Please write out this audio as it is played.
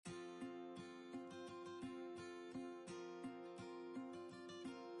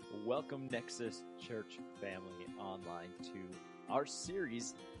Welcome, Nexus Church family online, to our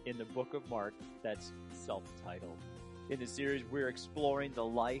series in the book of Mark that's self-titled. In the series, we're exploring the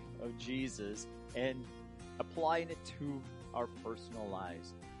life of Jesus and applying it to our personal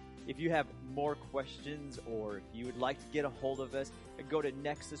lives. If you have more questions or if you would like to get a hold of us, go to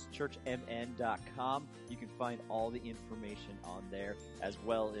nexuschurchmn.com. You can find all the information on there, as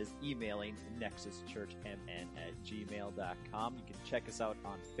well as emailing nexuschurchmn@gmail.com. You can check us out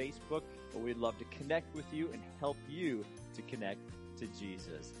on Facebook, but we'd love to connect with you and help you to connect to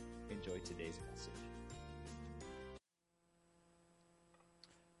Jesus. Enjoy today's message.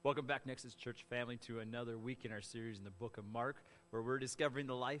 Welcome back, Nexus Church family, to another week in our series in the book of Mark, where we're discovering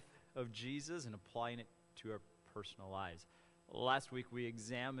the life of Jesus and applying it to our personal lives. Last week, we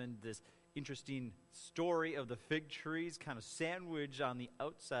examined this interesting story of the fig trees, kind of sandwiched on the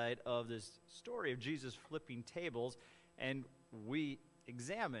outside of this story of Jesus flipping tables, and we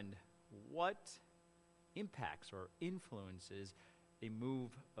examined what impacts or influences a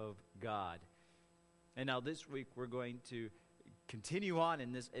move of God. And now this week, we're going to continue on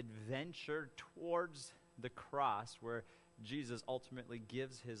in this adventure towards the cross, where Jesus ultimately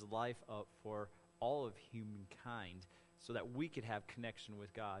gives his life up for all of humankind so that we could have connection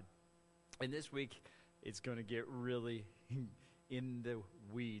with God. And this week, it's going to get really in the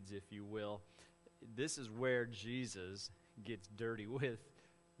weeds, if you will. This is where Jesus gets dirty with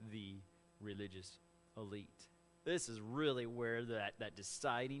the religious elite. This is really where that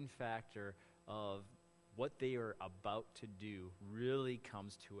deciding factor of what they are about to do really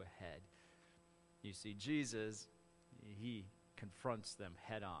comes to a head. You see, Jesus, he confronts them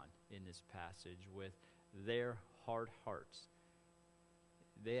head on in this passage with their hard hearts.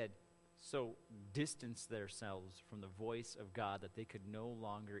 They had so distanced themselves from the voice of God that they could no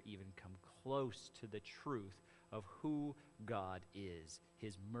longer even come close to the truth of who God is,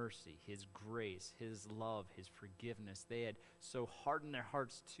 his mercy, his grace, his love, his forgiveness. They had so hardened their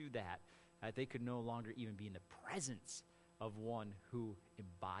hearts to that they could no longer even be in the presence of one who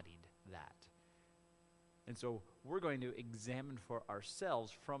embodied that. And so we're going to examine for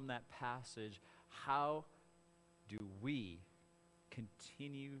ourselves from that passage, how do we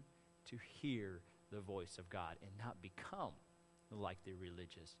continue to hear the voice of God and not become like the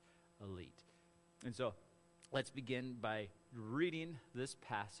religious elite? And so let's begin by reading this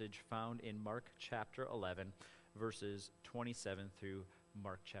passage found in Mark chapter 11, verses 27 through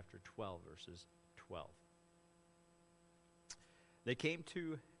Mark chapter 12, verses 12. They came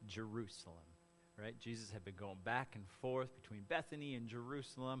to Jerusalem, right? Jesus had been going back and forth between Bethany and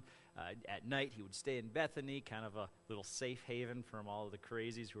Jerusalem. At night, he would stay in Bethany, kind of a little safe haven from all of the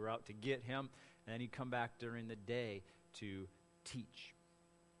crazies who were out to get him. And then he'd come back during the day to teach.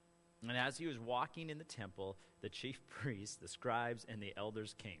 And as he was walking in the temple, the chief priests, the scribes, and the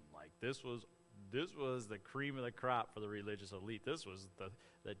elders came. Like, this was the cream of the crop for the religious elite. This was the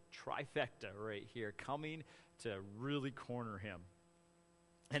trifecta right here, coming to really corner him.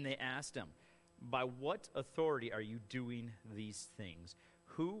 And they asked him, "By what authority are you doing these things?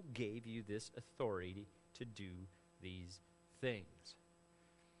 Who gave you this authority to do these things?"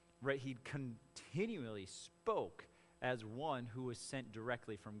 Right? He continually spoke as one who was sent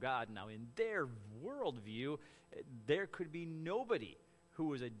directly from God. Now, in their worldview, there could be nobody who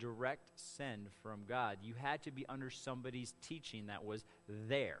was a direct send from God. You had to be under somebody's teaching that was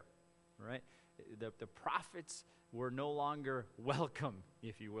there, right? The prophets were no longer welcome,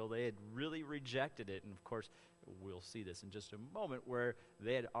 if you will. They had really rejected it. And of course, we'll see this in just a moment, where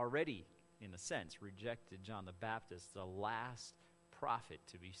they had already, in a sense, rejected John the Baptist, the last prophet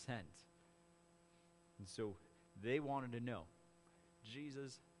to be sent. And so they wanted to know,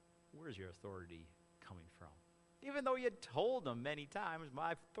 Jesus, where's your authority coming from? Even though you had told them many times,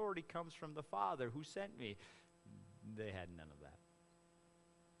 my authority comes from the Father who sent me. They had none of that.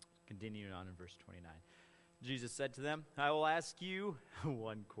 Continuing on in verse 29. Jesus said to them, "I will ask you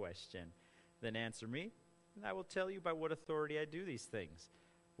one question. Then answer me, and I will tell you by what authority I do these things.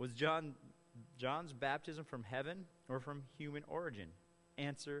 Was John's baptism from heaven or from human origin?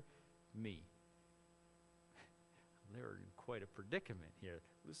 Answer me." They were in quite a predicament here.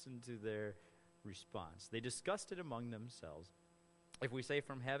 Listen to their response. They discussed it among themselves. "If we say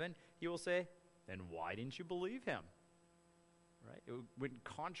from heaven," he will say, "then why didn't you believe him?" Right? It went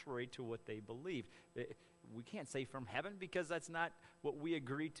contrary to what they believed. We can't say from heaven because that's not what we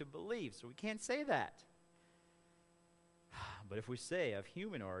agreed to believe. So we can't say that. But if we say of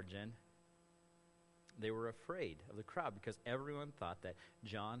human origin, they were afraid of the crowd because everyone thought that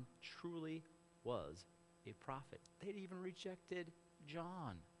John truly was a prophet. They'd even rejected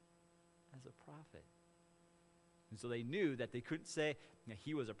John as a prophet. And so they knew that they couldn't say that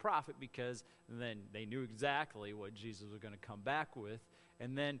he was a prophet, because then they knew exactly what Jesus was going to come back with.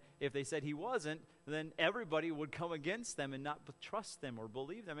 And then if they said he wasn't, then everybody would come against them and not trust them or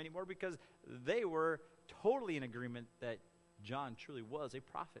believe them anymore, because they were totally in agreement that John truly was a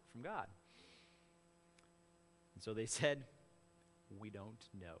prophet from God. And so they said, we don't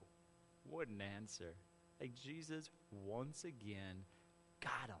know. What an answer. Like, Jesus once again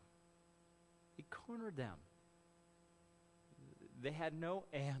got them. He cornered them. They had no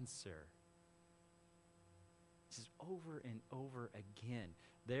answer. This is over and over again.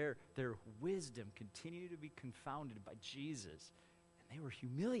 Their wisdom continued to be confounded by Jesus, and they were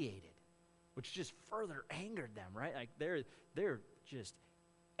humiliated, which just further angered them, right? Like, their just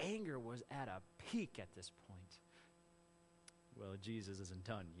anger was at a peak at this point. Well, Jesus isn't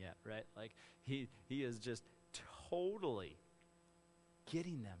done yet, right? Like, he is just totally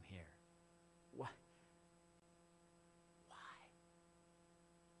getting them here. Why?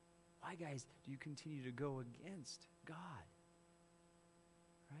 Why, guys, do you continue to go against God?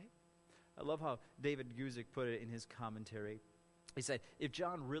 Right? I love how David Guzik put it in his commentary. He said, if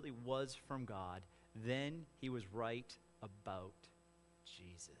John really was from God, then he was right about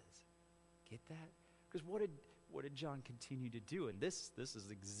Jesus. Get that? Because what did John continue to do? And this is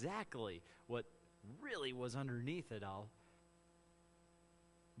exactly what really was underneath it all.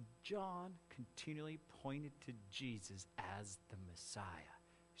 John continually pointed to Jesus as the Messiah.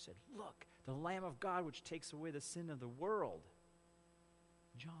 He said, look, the Lamb of God which takes away the sin of the world.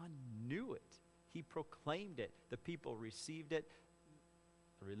 John knew it. He proclaimed it. The people received it.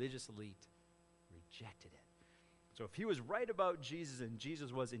 The religious elite rejected it. So if he was right about Jesus and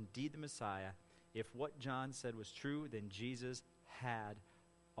Jesus was indeed the Messiah, if what John said was true, then Jesus had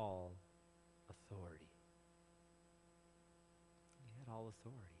all authority. He had all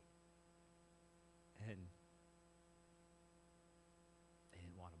authority. And they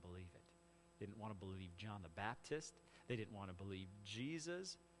didn't want to believe it. They didn't want to believe John the Baptist. They didn't want to believe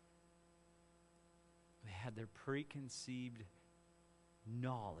Jesus. They had their preconceived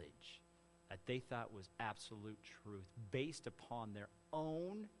knowledge that they thought was absolute truth based upon their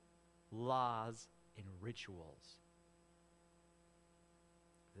own laws and rituals.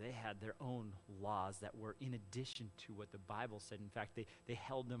 They had their own laws that were in addition to what the Bible said. In fact, they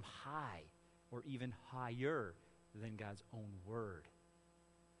held them high or even higher than God's own word.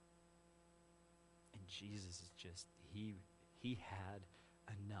 And Jesus is just, he had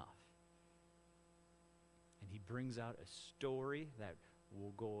enough. And he brings out a story that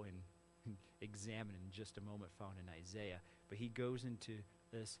we'll go and examine in just a moment, found in Isaiah. But he goes into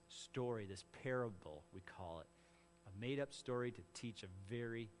this story, this parable, we call it, a made-up story to teach a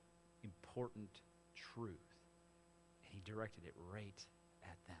very important truth. And he directed it right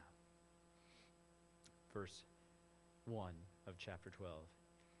at them. Verse 1 of chapter 12.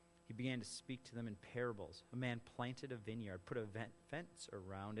 He began to speak to them in parables. A man planted a vineyard, put a fence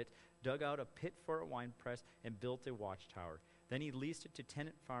around it, dug out a pit for a winepress, and built a watchtower. Then he leased it to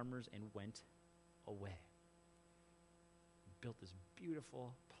tenant farmers and went away. He built this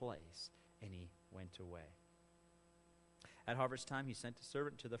beautiful place, and he went away. At harvest time, he sent a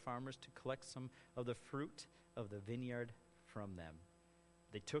servant to the farmers to collect some of the fruit of the vineyard from them.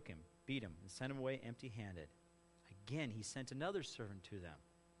 They took him, beat him, and sent him away empty-handed. Again, he sent another servant to them,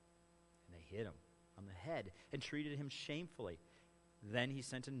 and they hit him on the head and treated him shamefully. Then he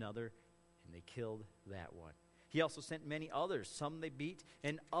sent another, and they killed that one. He also sent many others. Some they beat,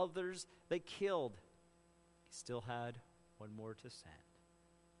 and others they killed. He still had one more to send,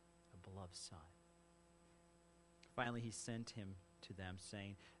 a beloved son. Finally, he sent him to them,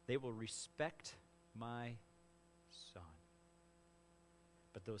 saying, they will respect my son.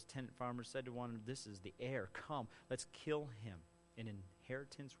 But those tenant farmers said to one another, this is the heir. Come, let's kill him. An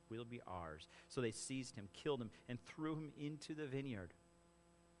inheritance will be ours. So they seized him, killed him, and threw him into the vineyard.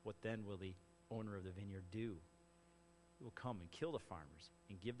 What then will the owner of the vineyard do? He will come and kill the farmers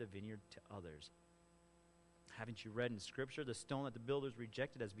and give the vineyard to others. Haven't you read in Scripture, the stone that the builders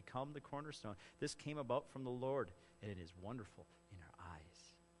rejected has become the cornerstone. This came about from the Lord, and it is wonderful in our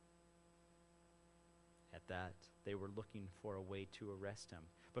eyes. At that, they were looking for a way to arrest him,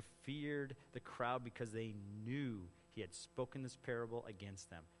 but feared the crowd because they knew he had spoken this parable against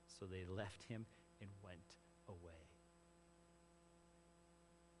them. So they left him and went away.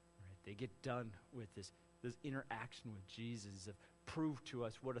 Right? They get done with this interaction with Jesus of prove to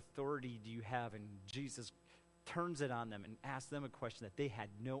us what authority do you have, and Jesus turns it on them and asks them a question that they had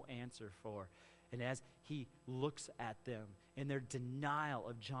no answer for. And as he looks at them in their denial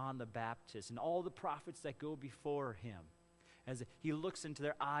of John the Baptist and all the prophets that go before him, as he looks into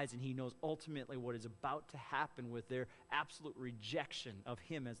their eyes and he knows ultimately what is about to happen with their absolute rejection of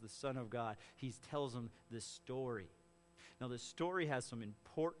him as the Son of God, he tells them this story. Now, this story has some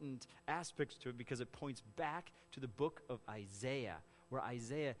important aspects to it because it points back to the book of Isaiah, where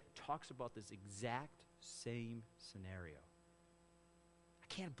Isaiah talks about this exact same scenario. I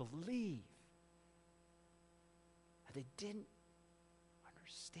can't believe that they didn't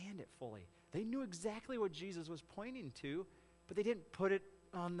understand it fully. They knew exactly what Jesus was pointing to, but they didn't put it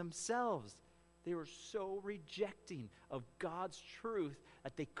on themselves. They were so rejecting of God's truth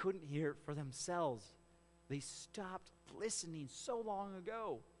that they couldn't hear it for themselves. They stopped listening so long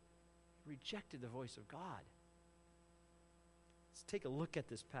ago. They rejected the voice of God. Let's take a look at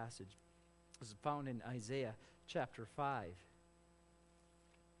this passage. This is found in Isaiah chapter 5.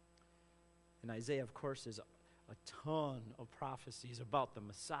 And Isaiah, of course, is a ton of prophecies about the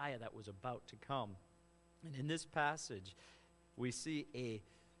Messiah that was about to come. And in this passage, we see a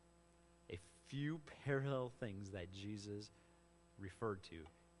few parallel things that Jesus referred to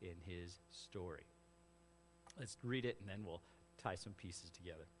in his story. Let's read it, and then we'll tie some pieces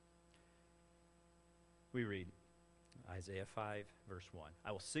together. We read Isaiah 5, verse 1.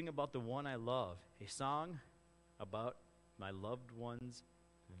 I will sing about the one I love, a song about my loved one's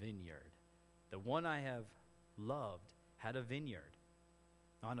vineyard. The one I have loved had a vineyard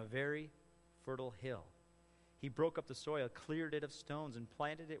on a very fertile hill. He broke up the soil, cleared it of stones, and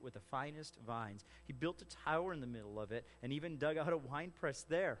planted it with the finest vines. He built a tower in the middle of it, and even dug out a winepress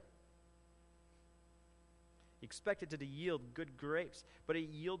there. He expected it to yield good grapes, but it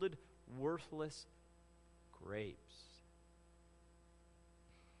yielded worthless grapes.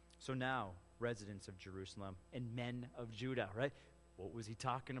 So now, residents of Jerusalem and men of Judah, right? What was he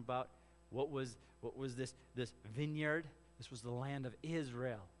talking about? What was this vineyard? This was the land of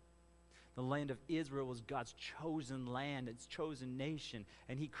Israel. The land of Israel was God's chosen land, its chosen nation,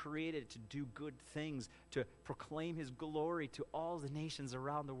 and he created it to do good things, to proclaim his glory to all the nations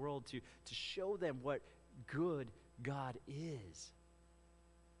around the world, to show them what good God is.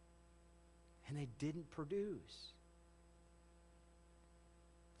 And they didn't produce.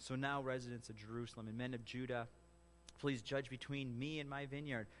 So now, residents of Jerusalem and men of Judah, please judge between me and my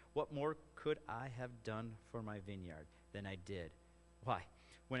vineyard. What more could I have done for my vineyard than I did? Why?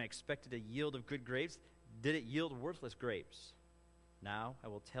 When I expected a yield of good grapes, did it yield worthless grapes? Now I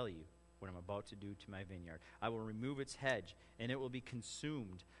will tell you what I'm about to do to my vineyard. I will remove its hedge, and it will be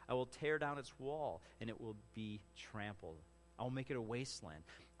consumed. I will tear down its wall, and it will be trampled. I will make it a wasteland.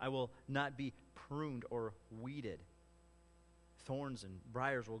 I will not be pruned or weeded. Thorns and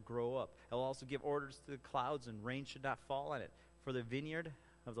briars will grow up. I will also give orders to the clouds, and rain should not fall on it. For the vineyard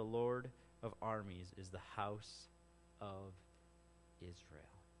of the Lord of armies is the house of Israel.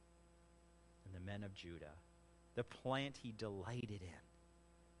 And the men of Judah, the plant he delighted in.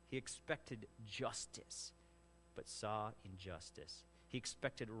 He expected justice, but saw injustice. He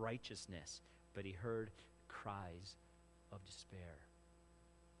expected righteousness, but he heard cries of despair.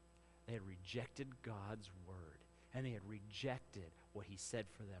 They had rejected God's word, and they had rejected what he said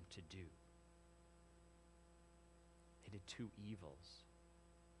for them to do. They did two evils.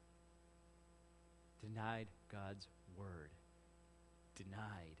 Denied God's word.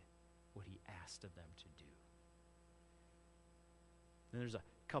 Denied what he asked of them to do. And there's a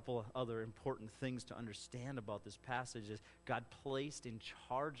couple of other important things to understand about this passage is God placed in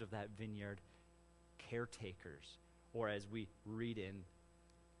charge of that vineyard caretakers, or as we read in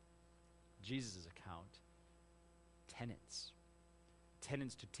Jesus' account, tenants.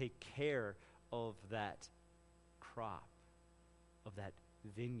 Tenants to take care of that crop, of that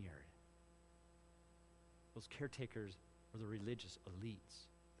vineyard. Those caretakers were the religious elites,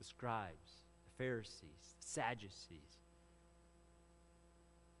 the scribes, the Pharisees, the Sadducees.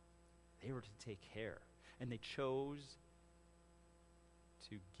 They were to take care. And they chose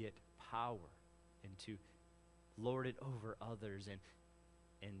to get power and to lord it over others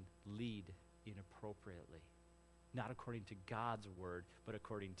and lead inappropriately. Not according to God's word, but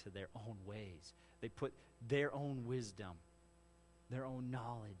according to their own ways. They put their own wisdom, their own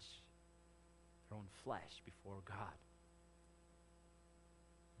knowledge, their own flesh before God.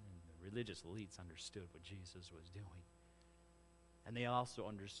 And the religious elites understood what Jesus was doing. And they also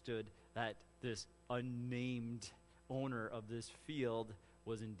understood that this unnamed owner of this field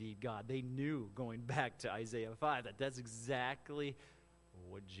was indeed God. They knew, going back to Isaiah 5, that that's exactly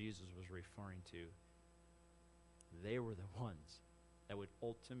what Jesus was referring to. They were the ones that would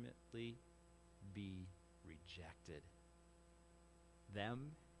ultimately be rejected.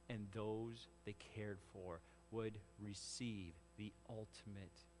 Them and those they cared for would receive the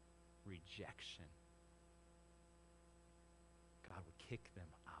ultimate rejection. kick them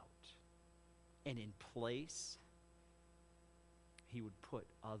out. And in place, he would put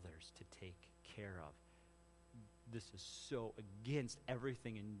others to take care of. This is so against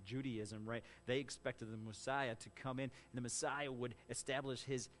everything in Judaism, right? They expected the Messiah to come in, and the Messiah would establish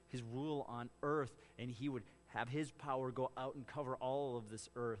his rule on earth, and he would have his power go out and cover all of this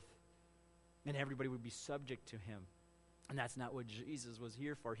earth, and everybody would be subject to him. And that's not what Jesus was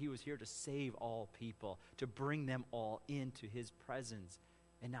here for. He was here to save all people, to bring them all into his presence,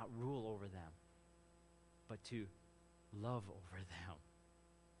 and not rule over them, but to love over them,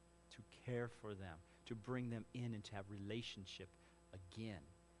 to care for them, to bring them in and to have relationship again.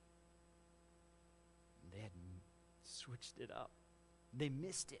 They had switched it up. They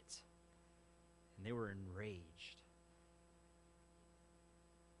missed it. And they were enraged.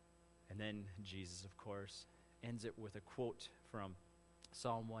 And then Jesus, of course, ends it with a quote from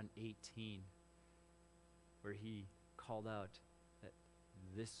Psalm 118, where he called out that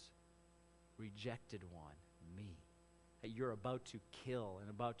this rejected one, me, that you're about to kill and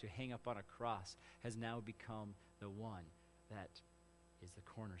about to hang up on a cross, has now become the one that is the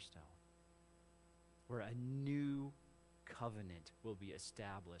cornerstone, where a new covenant will be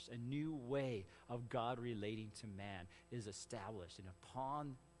established. A new way of God relating to man is established. And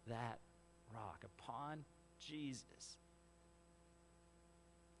upon that rock, upon Jesus,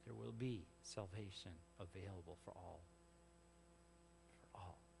 there will be salvation available for all. For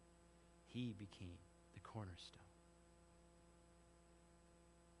all. He became the cornerstone.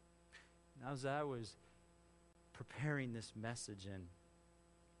 Now, as I was preparing this message and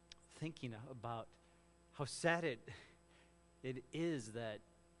thinking about how sad it is that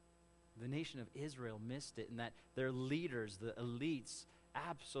the nation of Israel missed it, and that their leaders, the elites,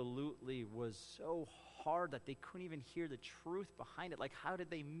 absolutely was so hard that they couldn't even hear the truth behind it. Like, how did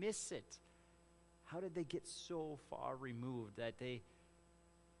they miss it? How did they get so far removed that they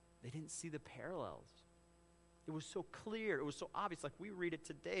didn't see the parallels? It was so clear. It was so obvious. Like, we read it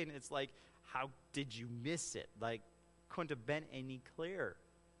today, and it's like, how did you miss it? Like, couldn't have been any clearer.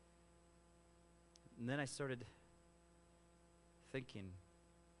 And then I started thinking,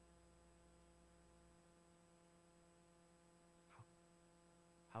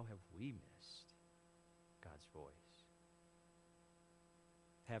 how have we missed God's voice?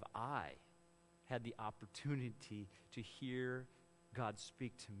 Have I had the opportunity to hear God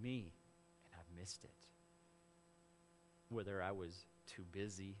speak to me, and I've missed it? Whether I was too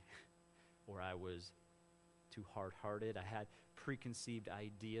busy or I was too hard-hearted, I had preconceived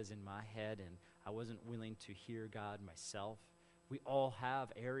ideas in my head, and I wasn't willing to hear God myself. We all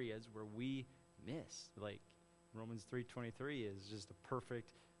have areas where we miss. Like Romans 3:23 is just a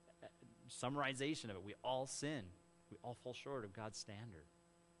perfect summarization of it. We all sin. We all fall short of God's standard.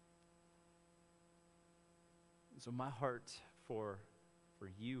 So my heart for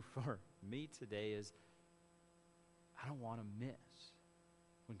you, for me today is, I don't want to miss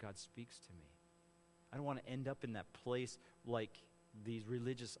when God speaks to me. I don't want to end up in that place like these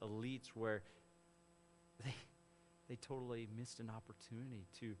religious elites where they totally missed an opportunity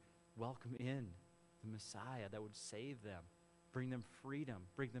to welcome in the Messiah that would save them, bring them freedom,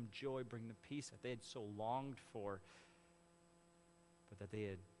 bring them joy, bring them peace that they had so longed for, but that they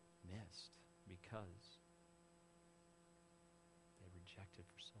had missed because they rejected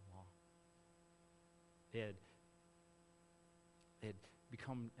for so long. They had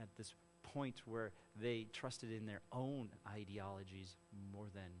become at this point where they trusted in their own ideologies more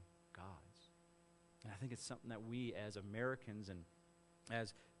than God's. And I think it's something that we as Americans and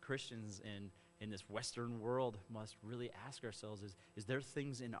as Christians in this Western world must really ask ourselves is there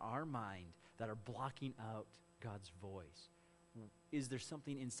things in our mind that are blocking out God's voice? Is there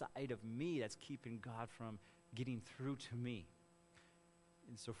something inside of me that's keeping God from getting through to me?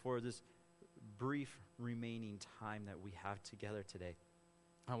 And so for this brief remaining time that we have together today,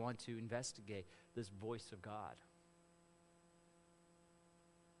 I want to investigate this voice of God.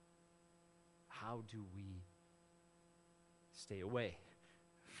 How do we stay away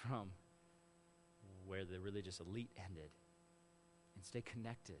from where the religious elite ended and stay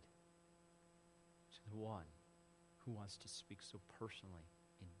connected to the one who wants to speak so personally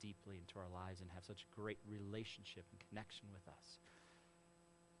and deeply into our lives and have such great relationship and connection with us?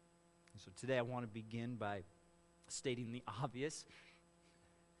 And so today I want to begin by stating the obvious,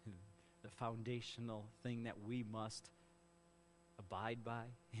 the foundational thing that we must abide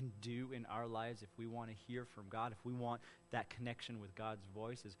by and do in our lives if we want to hear from God, if we want that connection with God's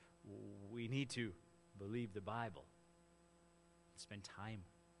voice, is we need to believe the Bible and spend time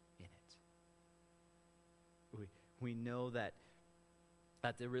in it. We know that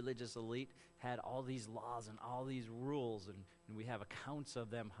That the religious elite had all these laws and all these rules, and we have accounts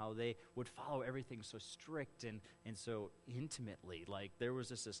of them, how they would follow everything so strict and so intimately. Like there was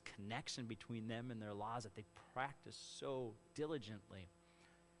just this connection between them and their laws that they practiced so diligently.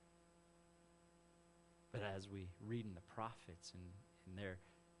 But as we read in the prophets and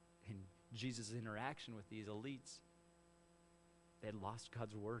in Jesus' interaction with these elites, they had lost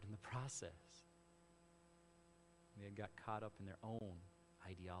God's word in the process. They had got caught up in their own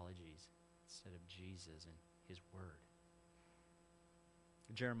ideologies instead of Jesus and his word.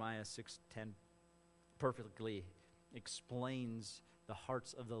 Jeremiah 6:10 perfectly explains the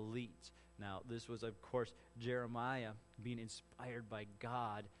hearts of the elite. Now, this was, of course, Jeremiah being inspired by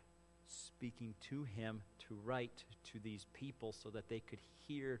God, speaking to him to write to these people so that they could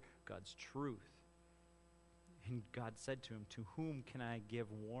hear God's truth. And God said to him, "To whom can I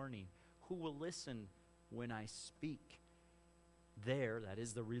give warning? Who will listen when I speak?" There, that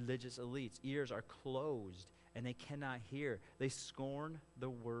is the religious elites, ears are closed and they cannot hear. They scorn the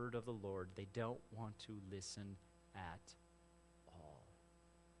word of the Lord. They don't want to listen at all.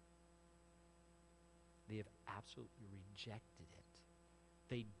 They have absolutely rejected it.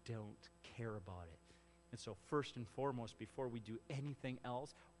 They don't care about it. And so first and foremost, before we do anything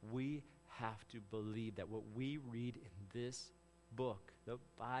else, we have to believe that what we read in this book, the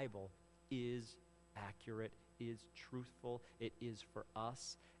Bible, is accurate, is truthful, it is for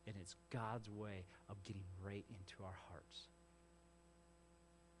us, and it's God's way of getting right into our hearts.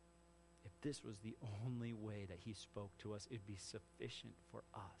 If this was the only way that he spoke to us, it'd be sufficient for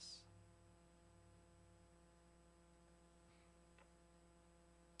us.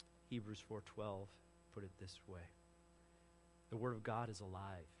 Hebrews 4:12 put it this way: the word of God is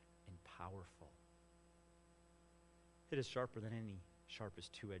alive and powerful. It is sharper than any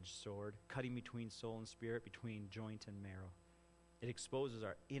sharpest two-edged sword, cutting between soul and spirit, between joint and marrow. It exposes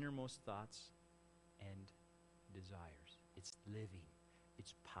our innermost thoughts and desires. It's living.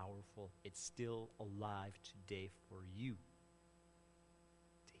 It's powerful. It's still alive today for you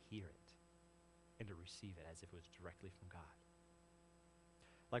to hear it and to receive it as if it was directly from God.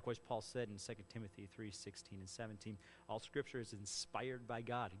 Likewise, Paul said in 2 Timothy 3:16 and 17, all Scripture is inspired by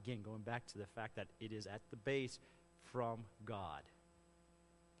God. Again, going back to the fact that it is at the base from God.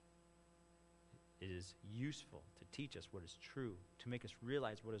 It is useful to teach us what is true, to make us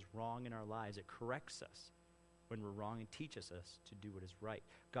realize what is wrong in our lives. It corrects us when we're wrong and teaches us to do what is right.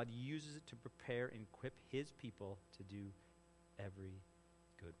 God uses it to prepare and equip his people to do every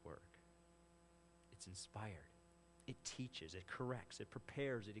good work. It's inspired. It teaches, it corrects, it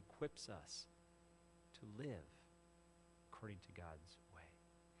prepares, it equips us to live according to God's way.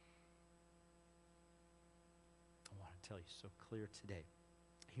 I want to tell you so clear today.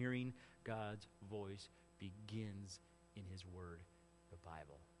 Hearing God's voice begins in his word, the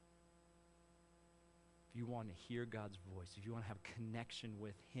Bible. If you want to hear God's voice, if you want to have connection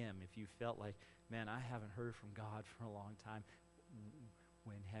with him, if you felt like, man, I haven't heard from God for a long time,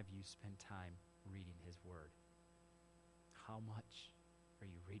 when have you spent time reading his word? How much are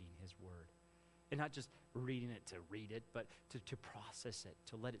you reading his word? And not just reading it to read it, but to process it,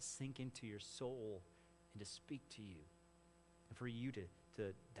 to let it sink into your soul and to speak to you. And for you to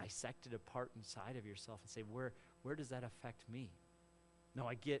dissect it apart inside of yourself and say, where does that affect me? Now,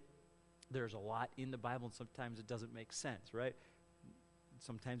 I get there's a lot in the Bible, and sometimes it doesn't make sense, right?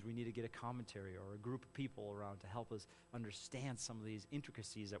 Sometimes we need to get a commentary or a group of people around to help us understand some of these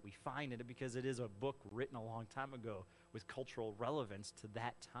intricacies that we find in it, because it is a book written a long time ago with cultural relevance to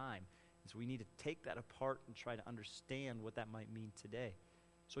that time. And so we need to take that apart and try to understand what that might mean today.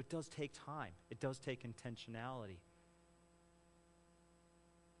 So it does take time. It does take intentionality.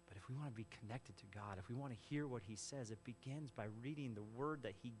 But if we want to be connected to God, if we want to hear what he says, it begins by reading the word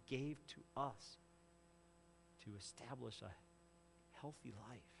that he gave to us to establish a healthy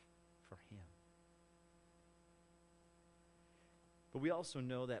life for him. But we also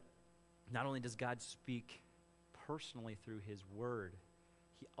know that not only does God speak personally through his word,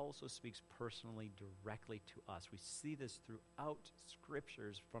 he also speaks personally directly to us. We see this throughout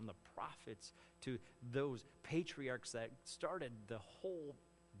scriptures, from the prophets to those patriarchs that started the whole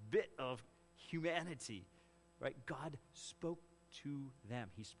bit of humanity, right? God spoke to them.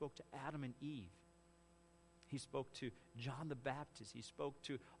 He spoke to Adam and Eve. He spoke to John the Baptist. He spoke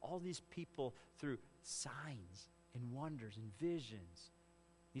to all these people through signs and wonders and visions.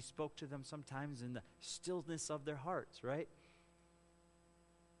 He spoke to them sometimes in the stillness of their hearts, right?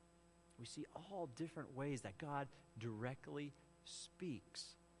 We see all different ways that God directly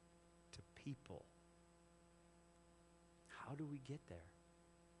speaks to people. How do we get there?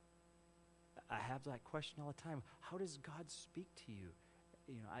 I have that question all the time. How does God speak to you?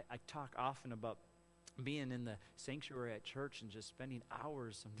 I talk often about being in the sanctuary at church and just spending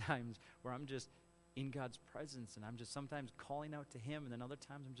hours sometimes where I'm just in God's presence, and I'm just sometimes calling out to him, and then other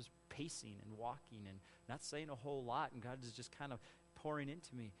times I'm just pacing and walking and not saying a whole lot, and God is just kind of pouring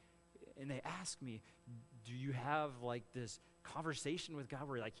into me. And they ask me, do you have like this conversation with God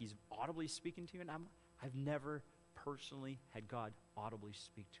where like he's audibly speaking to you? And I've never personally had God audibly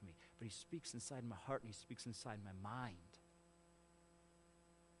speak to me, but he speaks inside my heart and he speaks inside my mind.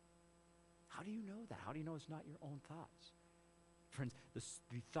 How do you know that? How do you know it's not your own thoughts? Friends, the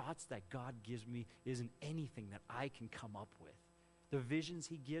thoughts that God gives me isn't anything that I can come up with. The visions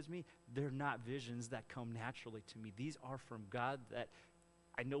he gives me, they're not visions that come naturally to me. These are from God that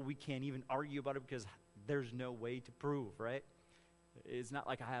I know we can't even argue about it because there's no way to prove, right? It's not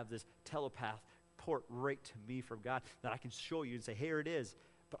like I have this telepath port right to me from God that I can show you and say, here it is.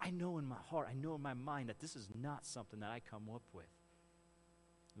 But I know in my heart, I know in my mind that this is not something that I come up with.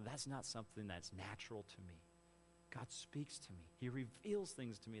 That's not something that's natural to me. God speaks to me. He reveals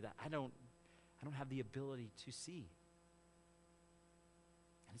things to me that I don't have the ability to see.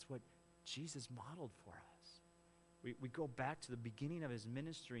 And it's what Jesus modeled for us. We go back to the beginning of his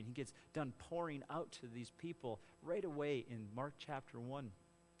ministry, and he gets done pouring out to these people right away in Mark chapter 1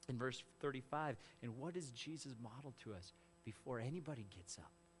 in verse 35. And what does Jesus model to us before anybody gets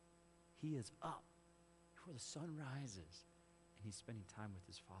up? He is up before the sun rises, and he's spending time with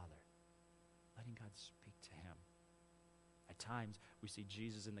his Father, letting God speak to him. At times, we see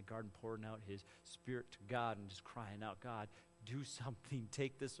Jesus in the garden pouring out his Spirit to God and just crying out, God, do something,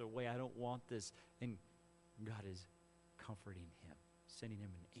 take this away, I don't want this. And God is comforting him, sending him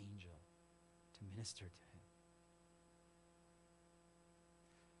an angel to minister to him.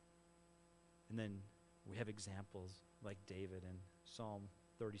 And then we have examples like David in Psalm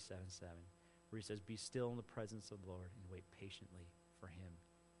 37:7, where he says, be still in the presence of the Lord and wait patiently for him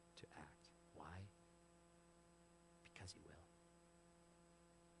to act. Why? Because he will.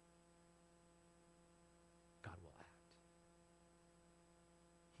 God will act.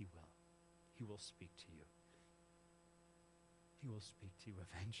 He will. He will speak to you. He will speak to you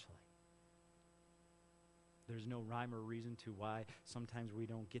eventually. There's no rhyme or reason to why sometimes we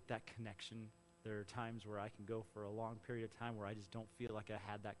don't get that connection. There are times where I can go for a long period of time where I just don't feel like I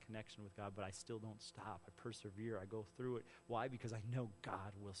had that connection with God, but I still don't stop. I persevere. I go through it. Why? Because I know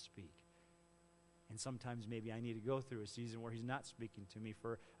God will speak. And sometimes maybe I need to go through a season where he's not speaking to me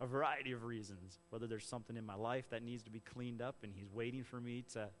for a variety of reasons, whether there's something in my life that needs to be cleaned up and he's waiting for me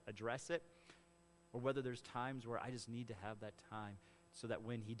to address it, or whether there's times where I just need to have that time so that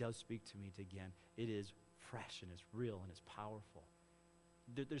when he does speak to me again, it is fresh and it's real and it's powerful.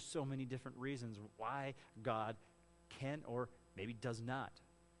 There's so many different reasons why God can or maybe does not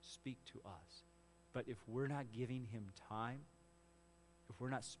speak to us. But if we're not giving him time, if we're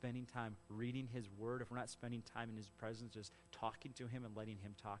not spending time reading his word, if we're not spending time in his presence, just talking to him and letting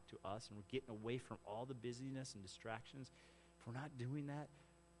him talk to us, and we're getting away from all the busyness and distractions, if we're not doing that,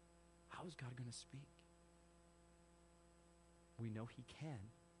 how is God going to speak? We know he can.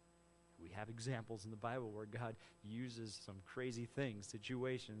 We have examples in the Bible where God uses some crazy things,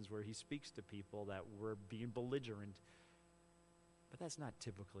 situations where he speaks to people that were being belligerent. But that's not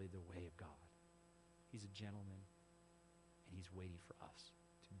typically the way of God. He's a gentleman, and he's waiting for us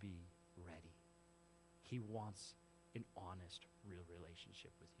to be ready. He wants an honest, real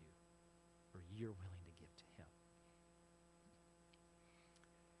relationship with you, where you're willing to give to him.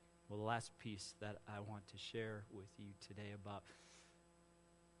 Well, the last piece that I want to share with you today about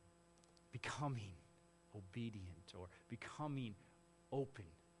becoming obedient or becoming open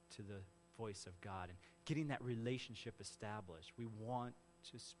to the voice of God and getting that relationship established. We want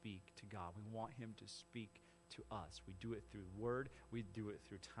to speak to God. We want him to speak to us. We do it through word. We do it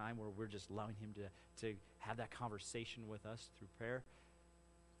through time where we're just allowing him to have that conversation with us through prayer.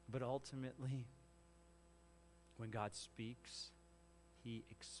 But ultimately, when God speaks, he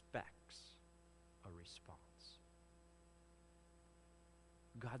expects a response.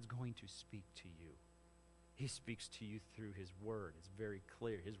 God's going to speak to you. He speaks to you through his word. It's very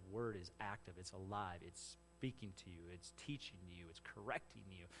clear. His word is active. It's alive. It's speaking to you. It's teaching you. It's correcting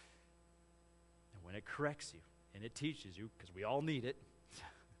you. And when it corrects you and it teaches you, because we all need it,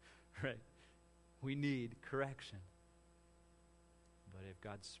 right? We need correction. But if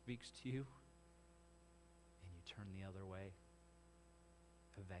God speaks to you and you turn the other way,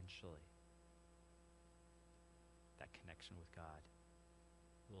 eventually that connection with God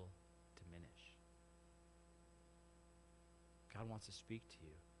will diminish. God wants to speak to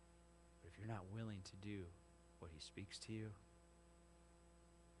you, but if you're not willing to do what he speaks to you,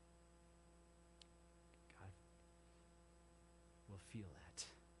 God will feel that.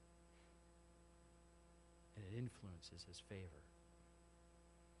 it influences his favor.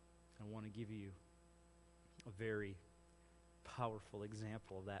 I want to give you a very powerful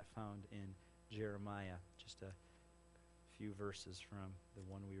example of that found in Jeremiah, just a few verses from the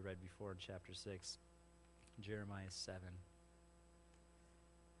one we read before in chapter 6, Jeremiah 7,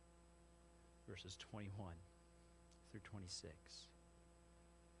 verses 21 through 26.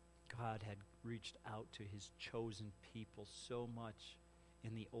 God had reached out to his chosen people so much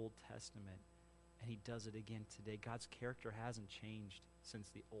in the Old Testament, and he does it again today. God's character hasn't changed since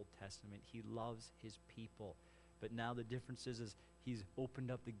the Old Testament. He loves his people. But now the difference is he's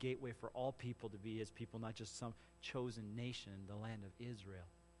opened up the gateway for all people to be his people, not just some chosen nation in the land of Israel.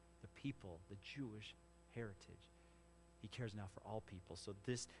 The people, the Jewish heritage. He cares now for all people. So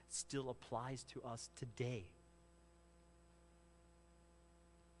this still applies to us today.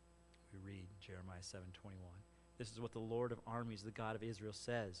 We read Jeremiah 7:21. This is what the Lord of armies, the God of Israel,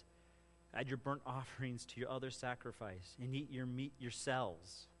 says. Add your burnt offerings to your other sacrifice, and eat your meat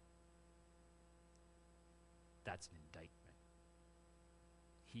yourselves. That's an indictment.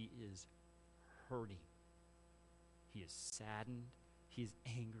 He is hurting. He is saddened. He is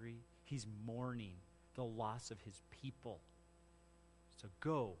angry. He's mourning the loss of his people. So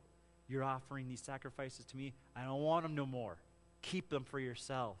go. You're offering these sacrifices to me. I don't want them no more. Keep them for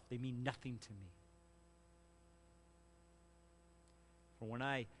yourself. They mean nothing to me. For when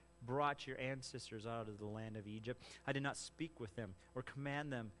I brought your ancestors out of the land of Egypt, I did not speak with them or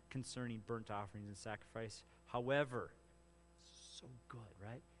command them concerning burnt offerings and sacrifice. However, so good,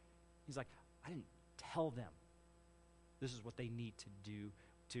 right? He's like, I didn't tell them this is what they need to do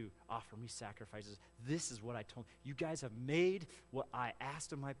to offer me sacrifices. This is what I told them. You guys have made what I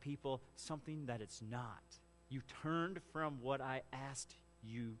asked of my people something that it's not. You turned from what I asked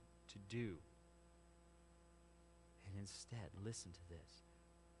you to do. And instead, listen to this.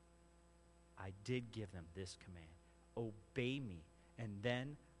 I did give them this command. Obey me, and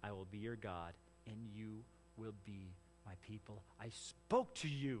then I will be your God, and you will be my people. I spoke to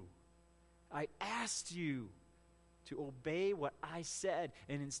you. I asked you to obey what I said,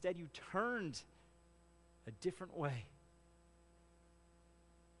 and instead you turned a different way.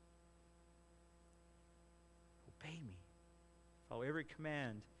 Obey me. Follow every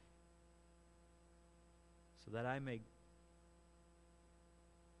command so that I may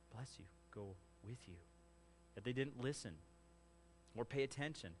bless you, go with you. That they didn't listen or pay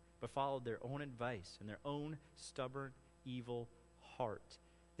attention, but followed their own advice and their own stubborn, evil heart.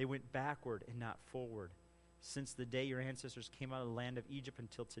 They went backward and not forward. Since the day your ancestors came out of the land of Egypt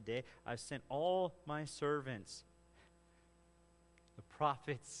until today, I've sent all my servants, the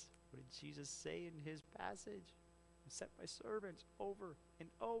prophets. What did Jesus say in his passage? I sent my servants over and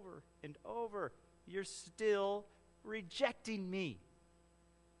over and over. You're still rejecting me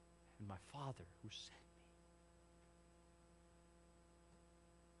and my Father who sent me.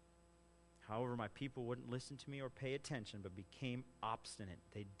 However, my people wouldn't listen to me or pay attention, but became obstinate.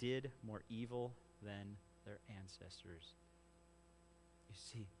 They did more evil than their ancestors. You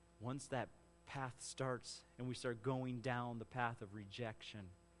see, once that path starts and we start going down the path of rejection,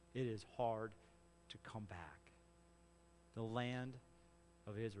 it is hard to come back. The land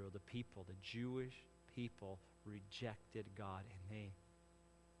of Israel, the people, the Jewish people rejected God, and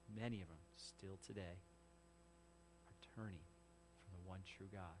many of them still today are turning from the one true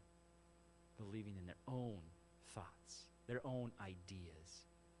God, believing in their own thoughts, their own ideas,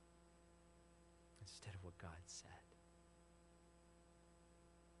 instead of what God said.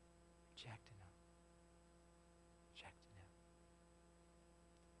 Rejecting him. Rejecting him.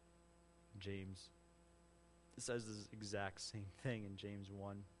 James says this exact same thing in James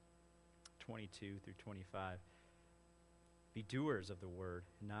 1:22 through 25. Be doers of the word,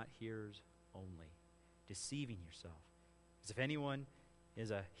 not hearers only, deceiving yourself. As if anyone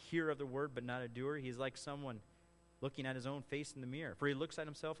is a hearer of the word but not a doer, he is like someone looking at his own face in the mirror. For he looks at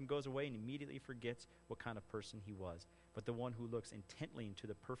himself and goes away and immediately forgets what kind of person he was. But the one who looks intently into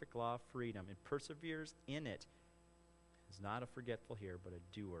the perfect law of freedom and perseveres in it is not a forgetful hearer, but a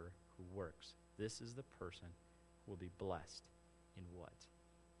doer who works. This is the person who will be blessed in what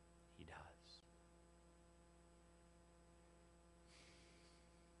he does.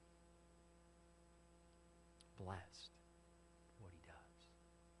 Blessed what he does.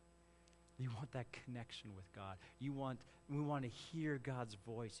 You want that connection with God. We want to hear God's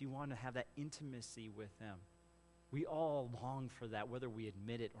voice. You want to have that intimacy with him. We all long for that, whether we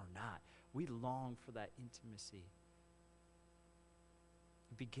admit it or not. We long for that intimacy.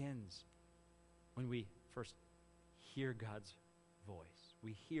 It begins when we first hear God's voice.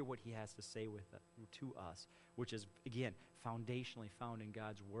 We hear what he has to say to us, which is, again, foundationally found in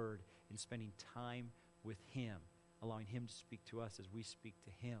God's word, in spending time with him, allowing him to speak to us as we speak to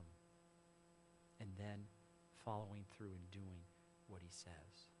him, and then following through and doing what he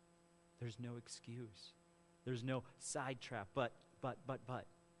says. There's no excuse. There's no sidetrack, but.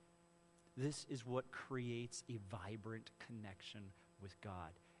 This is what creates a vibrant connection with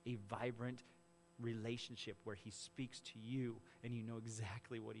God, a vibrant relationship where he speaks to you and you know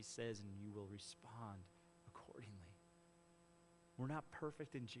exactly what he says and you will respond accordingly. We're not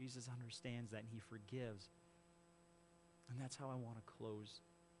perfect, and Jesus understands that, and he forgives. And that's how I want to close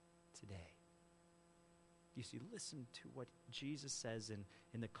today. You see, listen to what Jesus says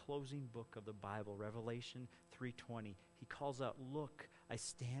in the closing book of the Bible, Revelation 3:20. He calls out, "Look, I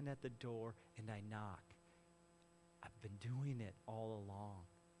stand at the door and I knock." I've been doing it all along.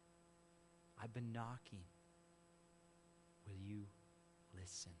 I've been knocking. Will you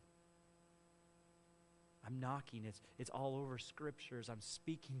listen? I'm knocking. It's all over scriptures. I'm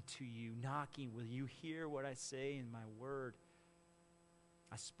speaking to you, knocking. Will you hear what I say in my word?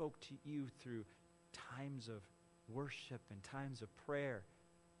 I spoke to you through times of worship and times of prayer.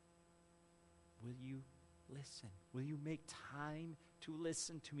 Will you listen? Will you make time to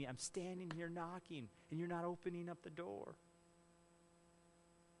listen to me? I'm standing here knocking, and you're not opening up the door.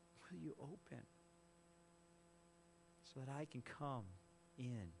 Will you open so that I can come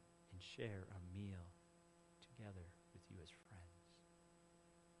in and share a meal together with you as friends?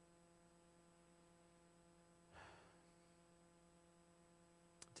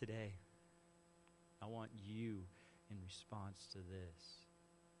 Today, I want you, in response to this,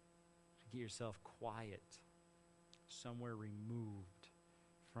 to get yourself quiet, somewhere removed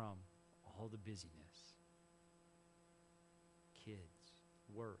from all the busyness. Kids,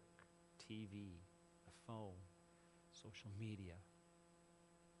 work, TV, the phone, social media,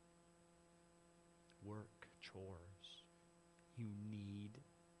 work, chores. You need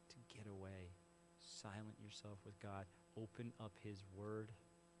to get away. Silent yourself with God. Open up his word.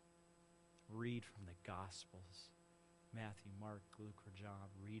 Read from the Gospels, Matthew, Mark, Luke, or John.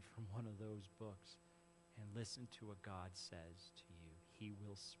 Read from one of those books and listen to what God says to you. He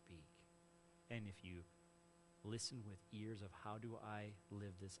will speak. And if you listen with ears of how do I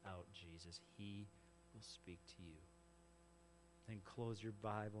live this out, Jesus, he will speak to you. Then close your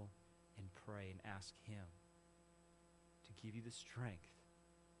Bible and pray and ask him to give you the strength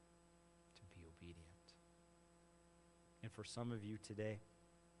to be obedient. And for some of you today,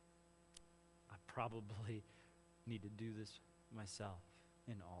 I probably need to do this myself,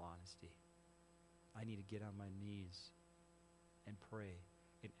 in all honesty. I need to get on my knees and pray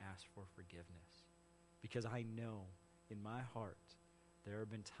and ask for forgiveness. Because I know in my heart there have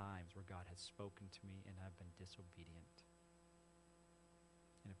been times where God has spoken to me and I've been disobedient.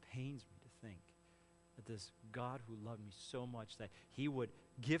 And it pains me to think that this God who loved me so much that he would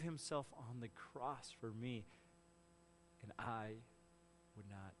give himself on the cross for me, and I would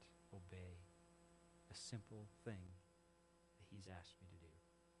not obey a simple thing that he's asked me to do.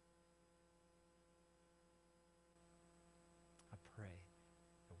 I pray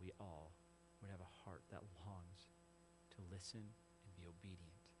that we all would have a heart that longs to listen and be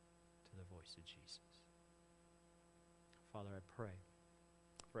obedient to the voice of Jesus. Father, I pray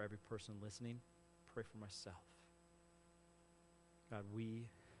for every person listening. Pray for myself. God, we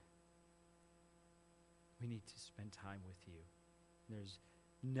need to spend time with you. There's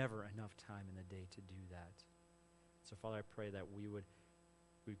never enough time in the day to do that. So, Father, I pray that we would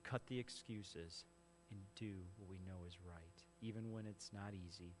cut the excuses and do what we know is right, even when it's not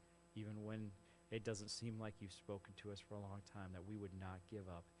easy, even when it doesn't seem like you've spoken to us for a long time, that we would not give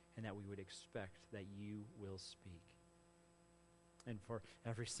up and that we would expect that you will speak. And for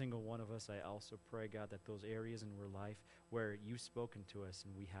every single one of us, I also pray, God, that those areas in our life where you've spoken to us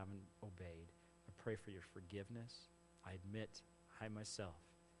and we haven't obeyed, I pray for your forgiveness. I admit I myself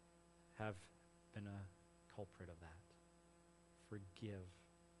have been a culprit of that. Forgive.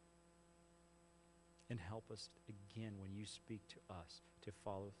 And help us again when you speak to us to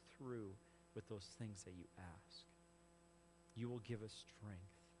follow through with those things that you ask. You will give us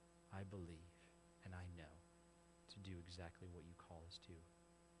strength, I believe, and I know, to do exactly what you call us to.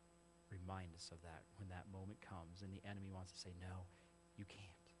 Remind us of that when that moment comes and the enemy wants to say, no, you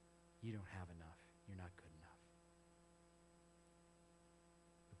can't. You don't have enough. You're not good enough.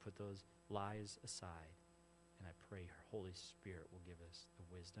 We put those lies aside, and I pray your Holy Spirit will give us the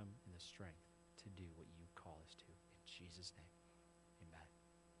wisdom and the strength to do what you call us to. In Jesus' name, amen.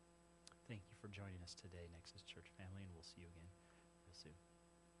 Thank you for joining us today, Nexus Church family, and we'll see you again real soon.